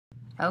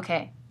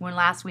Okay, when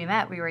last we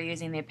met, we were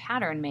using the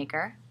pattern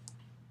maker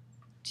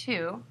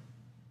to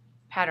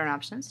pattern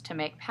options to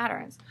make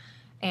patterns.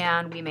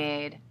 And we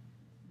made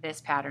this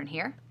pattern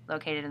here,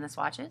 located in the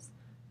swatches,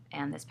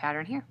 and this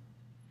pattern here.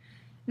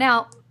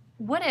 Now,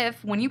 what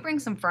if when you bring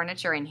some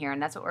furniture in here,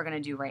 and that's what we're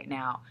going to do right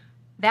now,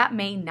 that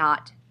may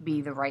not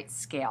be the right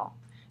scale.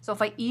 So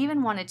if I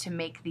even wanted to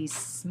make these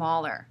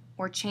smaller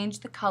or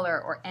change the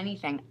color or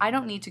anything, I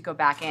don't need to go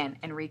back in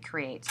and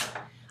recreate.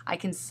 I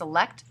can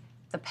select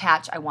the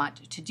patch I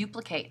want to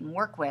duplicate and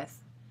work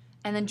with,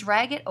 and then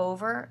drag it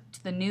over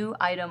to the new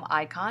item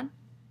icon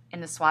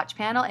in the swatch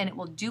panel, and it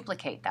will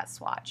duplicate that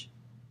swatch.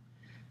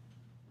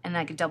 And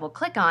then I can double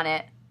click on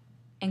it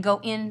and go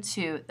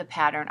into the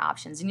pattern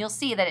options, and you'll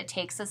see that it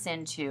takes us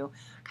into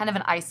kind of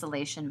an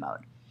isolation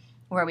mode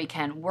where we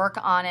can work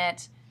on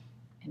it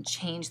and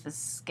change the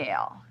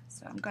scale.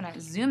 So I'm going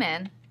to zoom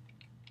in,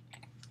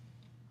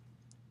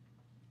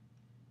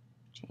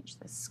 change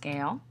the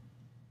scale.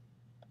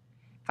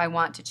 If I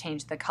want to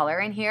change the color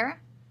in here,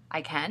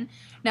 I can.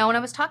 Now, when I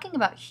was talking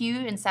about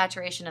hue and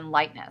saturation and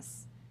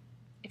lightness,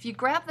 if you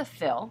grab the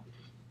fill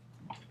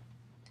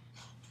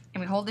and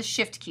we hold the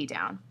shift key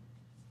down,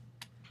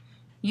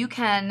 you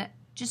can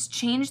just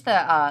change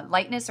the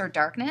lightness or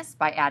darkness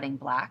by adding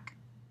black,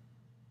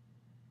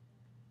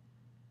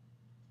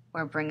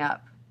 or bring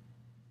up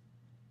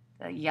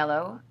the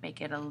yellow,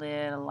 make it a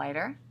little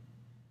lighter,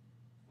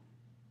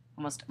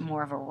 almost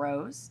more of a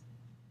rose.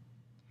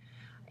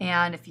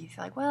 And if you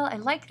feel like, well, I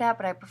like that,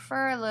 but I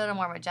prefer a little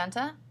more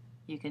magenta,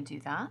 you can do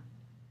that.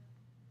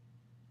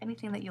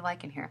 Anything that you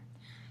like in here.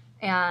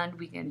 And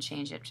we can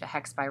change it to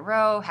hex by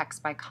row, hex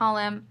by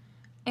column,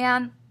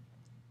 and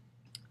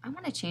I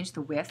want to change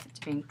the width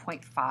to being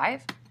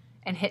 0.5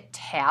 and hit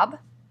tab.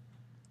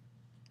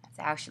 That's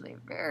actually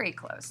very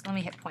close. Let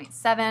me hit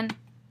 0.7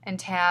 and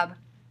tab.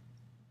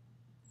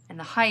 And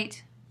the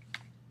height,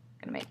 I'm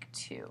going to make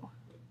 2.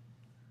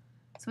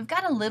 So we've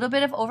got a little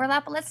bit of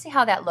overlap, but let's see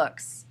how that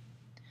looks.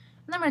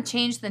 And then I'm going to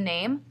change the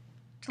name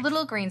to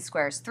little green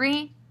squares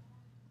 3.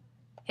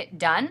 Hit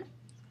done.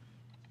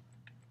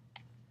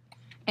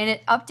 And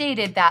it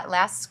updated that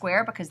last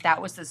square because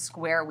that was the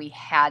square we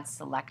had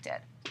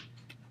selected.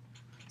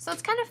 So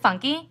it's kind of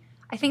funky.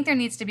 I think there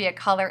needs to be a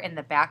color in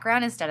the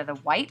background instead of the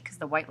white because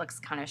the white looks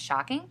kind of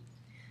shocking.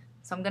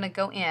 So I'm going to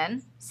go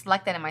in,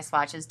 select that in my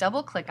swatches,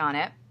 double click on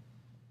it,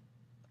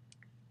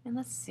 and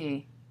let's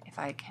see if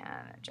I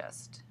can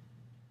just,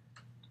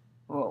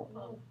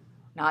 whoa,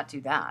 not do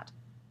that.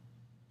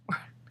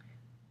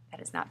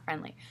 That is not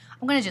friendly.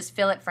 I'm going to just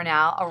fill it for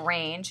now,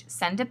 arrange,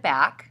 send it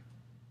back.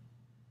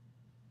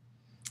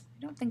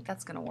 I don't think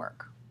that's going to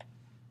work.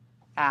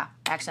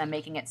 Actually I'm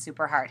making it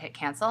super hard. Hit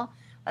cancel.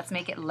 Let's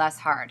make it less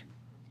hard.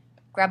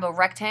 Grab a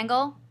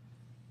rectangle,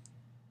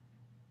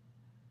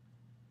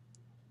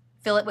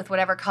 fill it with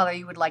whatever color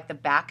you would like the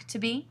back to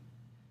be.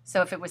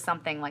 So if it was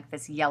something like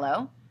this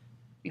yellow,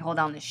 you hold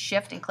down the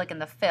shift and click in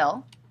the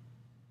fill.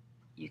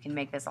 You can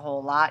make this a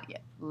whole lot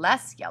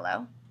less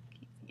yellow.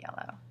 Keep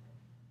yellow.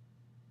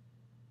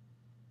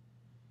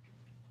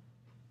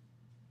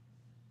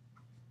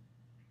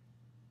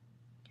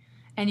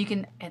 And you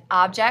can hit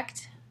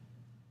object,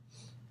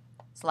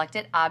 select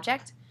it,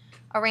 object,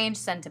 arrange,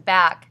 send to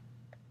back,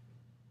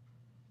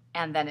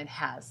 and then it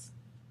has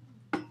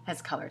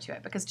color to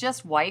it because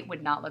just white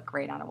would not look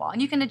great on a wall. And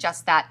you can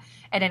adjust that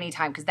at any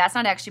time because that's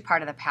not actually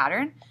part of the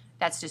pattern.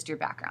 That's just your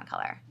background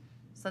color.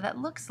 So that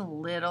looks a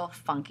little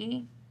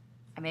funky.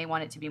 I may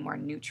want it to be more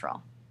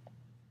neutral.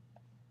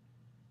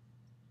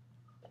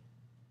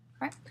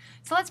 All right.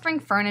 So let's bring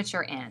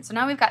furniture in. So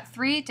now we've got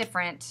 3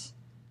 different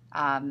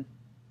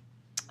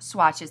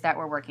swatches that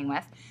we're working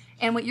with.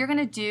 And what you're going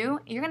to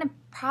do, you're going to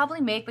probably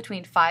make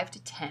between 5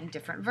 to 10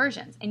 different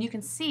versions. And you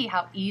can see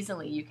how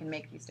easily you can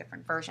make these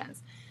different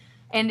versions.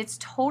 And it's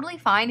totally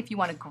fine if you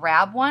want to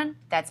grab one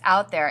that's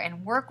out there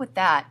and work with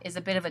that as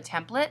a bit of a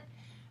template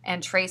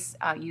and trace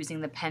using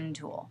the pen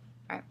tool.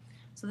 All right.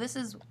 So this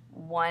is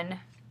one.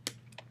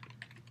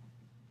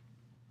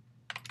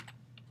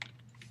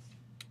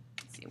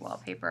 Let's see,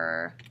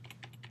 wallpaper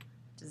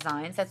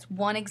designs. That's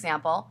one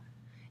example.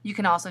 You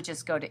can also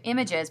just go to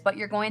images, but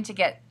you're going to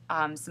get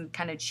some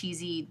kind of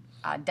cheesy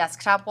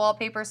desktop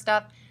wallpaper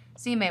stuff,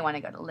 so you may want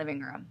to go to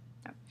living room.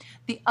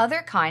 The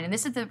other kind, and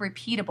this is the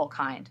repeatable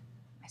kind,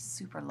 I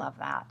super love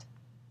that.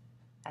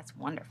 That's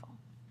wonderful.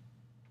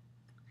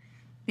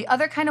 The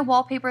other kind of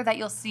wallpaper that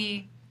you'll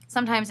see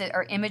sometimes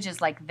are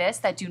images like this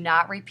that do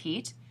not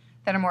repeat,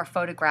 that are more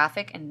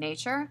photographic in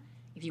nature.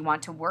 If you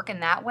want to work in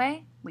that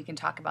way, we can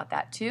talk about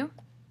that too.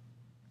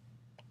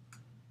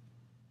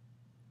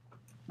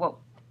 Whoa.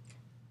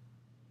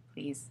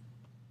 Please.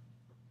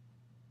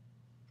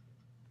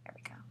 There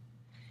we go.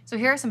 So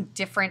here are some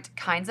different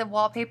kinds of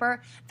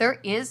wallpaper. There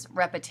is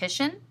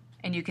repetition,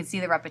 and you can see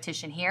the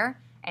repetition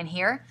here and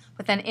here.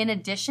 But then in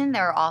addition,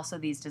 there are also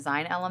these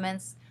design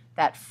elements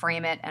that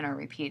frame it and are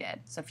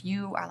repeated. So if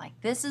you are like,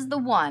 this is the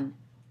one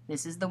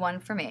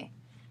for me,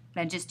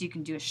 then just you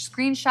can do a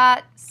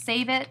screenshot,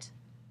 save it,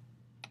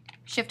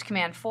 Shift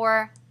Command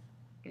 4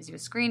 gives you a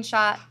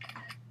screenshot,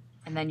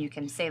 And then you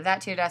can save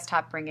that to your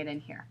desktop, bring it in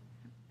here.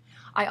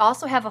 I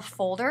also have a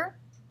folder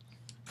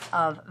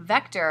of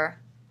vector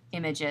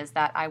images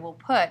that I will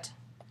put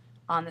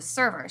on the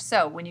server.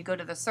 So when you go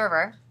to the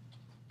server,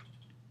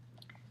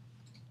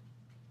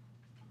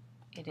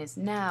 it is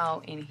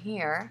now in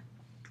here.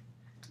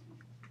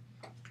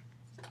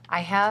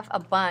 I have a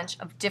bunch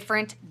of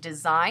different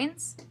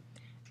designs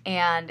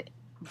and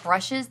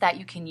brushes that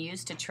you can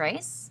use to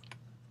trace.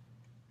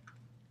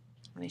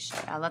 Let me show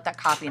you. I'll let that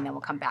copy and then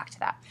we'll come back to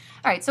that.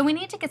 All right, so we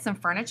need to get some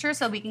furniture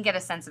so we can get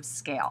a sense of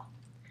scale.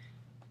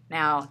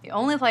 Now, the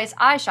only place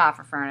I shop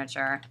for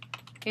furniture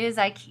is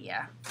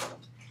IKEA.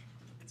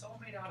 It's all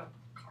made out of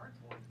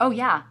cardboard. Oh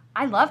yeah,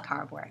 I love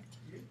cardboard.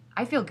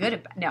 I feel good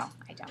about. No,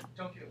 I don't.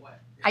 Don't get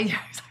wet.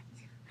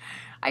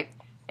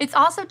 It's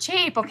also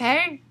cheap.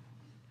 Okay.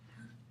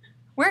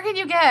 Where can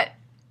you get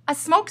a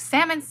smoked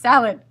salmon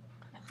salad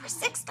for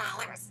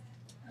 $6?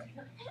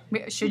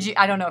 Should you?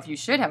 I don't know if you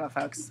should have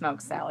a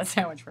smoked salad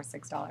sandwich for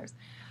 $6.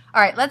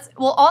 All right,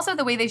 well, also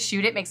the way they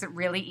shoot it makes it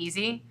really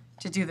easy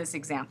to do this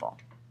example.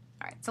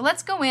 All right, so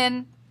let's go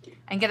in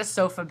and get a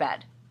sofa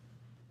bed.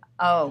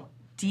 Oh,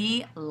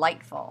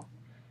 delightful.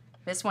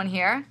 This one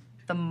here,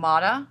 the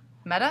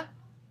Mojita,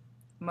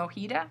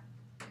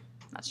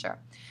 not sure.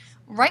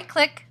 Right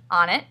click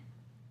on it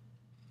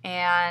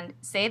and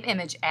save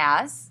image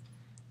as.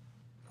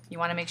 You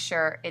want to make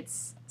sure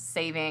it's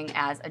saving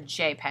as a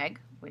JPEG,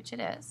 which it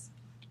is.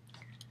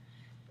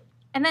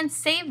 And then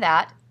save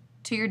that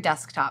to your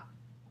desktop.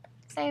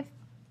 Save.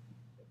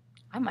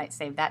 I might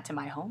save that to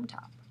my home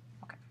top.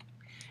 Okay.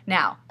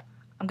 Now,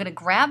 I'm going to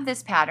grab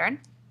this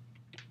pattern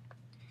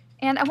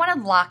and I want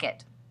to lock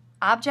it.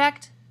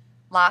 Object,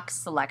 lock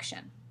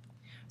selection.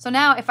 So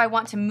now if I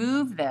want to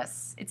move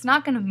this, it's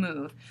not going to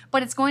move,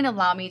 but it's going to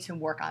allow me to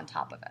work on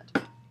top of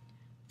it.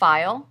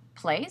 File,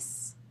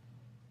 place,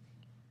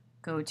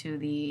 go to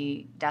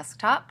the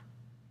desktop,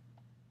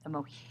 the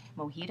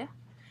Mojita.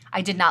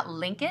 I did not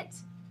link it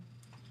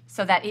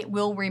so that it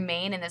will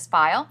remain in this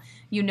file.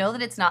 You know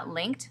that it's not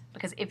linked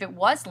because if it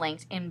was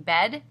linked,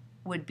 embed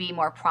would be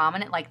more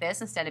prominent like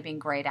this instead of being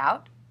grayed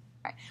out.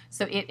 Right.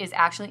 So it is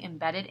actually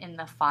embedded in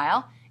the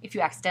file. If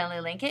you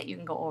accidentally link it, you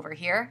can go over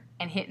here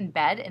and hit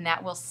embed, and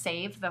that will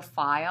save the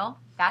file,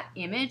 that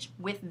image,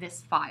 with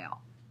this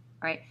file.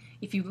 Right?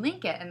 If you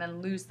link it and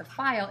then lose the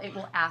file, it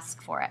will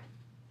ask for it.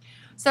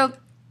 So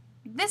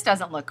this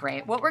doesn't look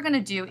great. What we're going to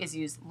do is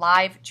use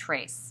Live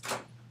Trace,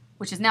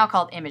 which is now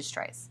called Image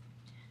Trace.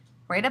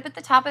 Right up at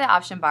the top of the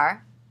option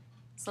bar,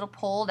 this little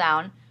pull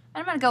down, and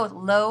I'm going to go with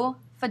Low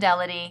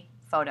Fidelity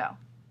Photo.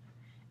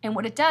 And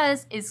what it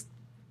does is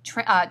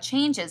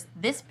changes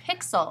this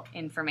pixel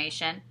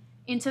information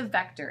into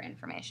vector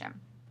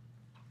information.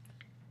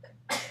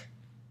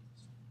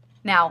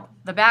 Now,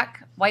 the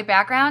white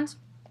background,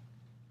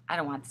 I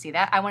don't want to see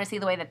that. I want to see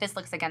the way that this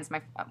looks against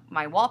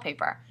my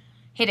wallpaper.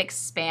 Hit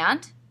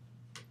expand,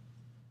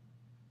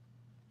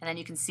 and then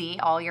you can see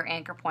all your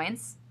anchor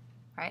points,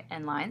 right,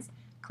 and lines.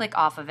 Click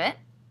off of it.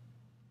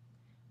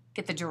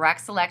 Get the direct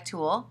select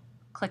tool,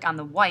 click on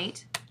the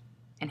white,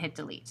 and hit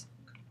delete.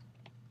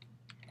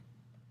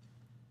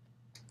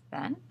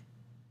 Then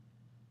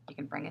you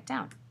can bring it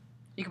down.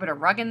 You can put a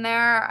rug in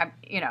there,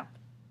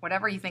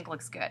 whatever you think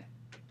looks good.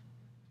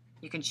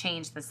 You can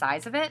change the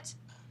size of it.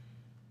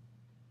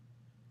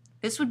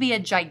 This would be a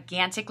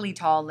gigantically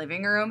tall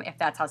living room if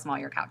that's how small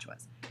your couch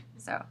was.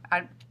 So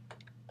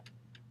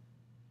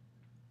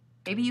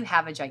maybe you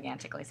have a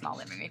gigantically small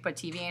living room. You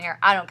put a TV in here.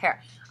 I don't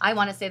care. I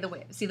want to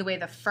see the way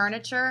the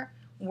furniture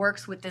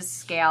works with this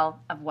scale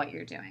of what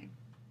you're doing.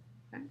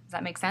 Okay. Does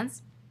that make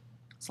sense?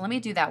 So let me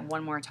do that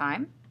one more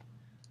time.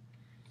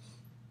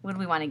 What do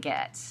we want to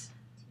get?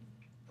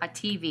 A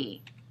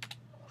TV.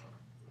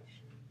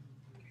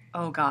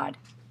 Oh God,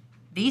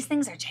 these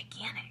things are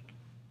gigantic.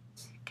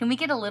 Can we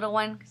get a little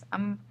one? 'Cause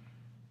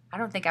I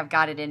don't think I've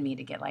got it in me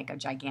to get like a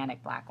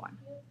gigantic black one.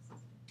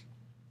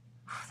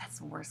 Ooh, that's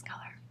the worst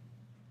color.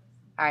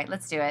 All right,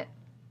 let's do it.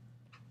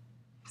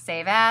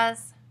 Save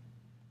as.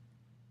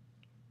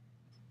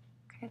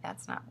 Okay,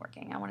 that's not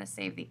working. I want to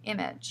save the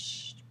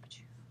image.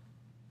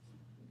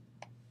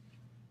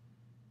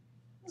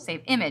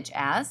 Save image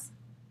as.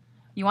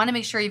 You want to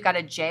make sure you've got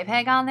a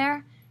JPEG on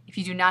there. If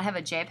you do not have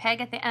a JPEG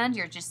at the end,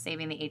 you're just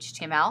saving the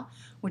HTML,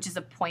 which is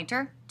a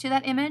pointer to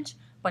that image,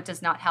 but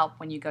does not help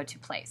when you go to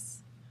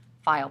place.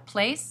 File,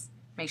 place.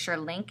 Make sure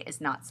link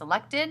is not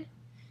selected.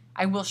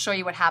 I will show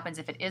you what happens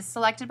if it is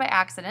selected by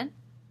accident.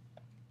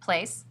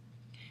 Place.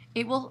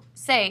 It will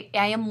say,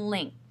 I am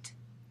linked.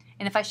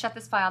 And if I shut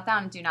this file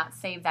down and do not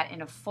save that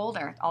in a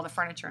folder, all the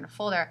furniture in a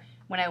folder,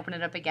 when I open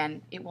it up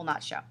again, it will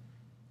not show.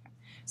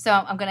 So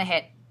I'm going to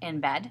hit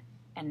embed,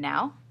 and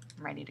now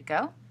I'm ready to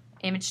go.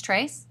 Image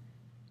trace,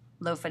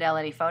 low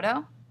fidelity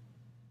photo.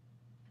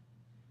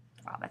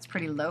 Wow, that's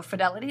pretty low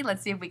fidelity.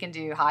 Let's see if we can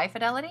do high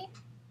fidelity.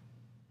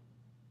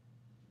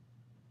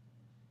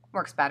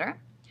 Works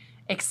better.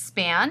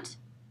 Expand,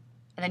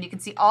 and then you can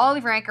see all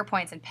of your anchor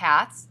points and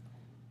paths.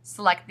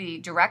 Select the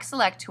direct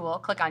select tool,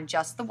 click on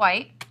just the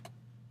white,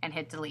 and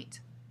hit delete.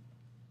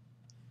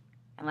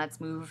 And let's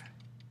move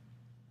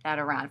that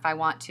around. If I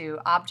want to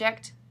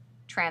object,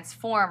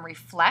 transform,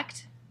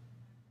 reflect,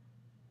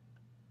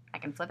 I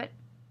can flip it.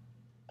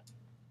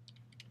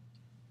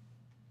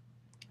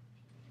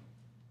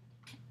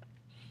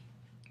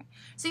 Okay.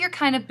 So you're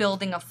kind of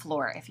building a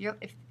floor. If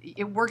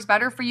it works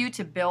better for you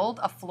to build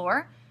a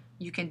floor,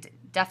 you can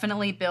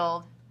definitely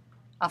build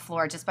a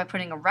floor just by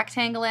putting a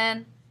rectangle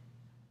in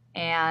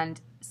and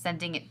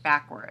sending it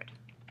backward.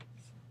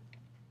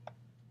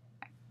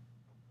 Okay.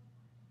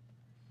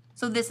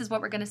 So this is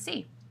what we're going to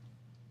see.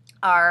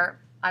 I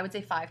would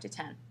say 5 to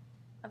 10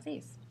 of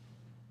these.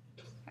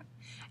 Okay.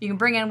 You can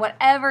bring in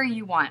whatever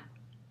you want.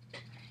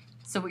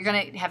 So we're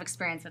going to have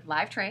experience with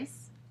live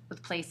trace,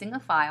 with placing a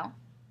file,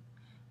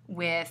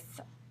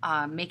 with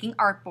making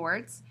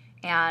artboards,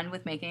 and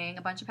with making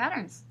a bunch of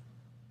patterns.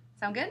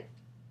 Sound good?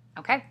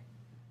 Okay.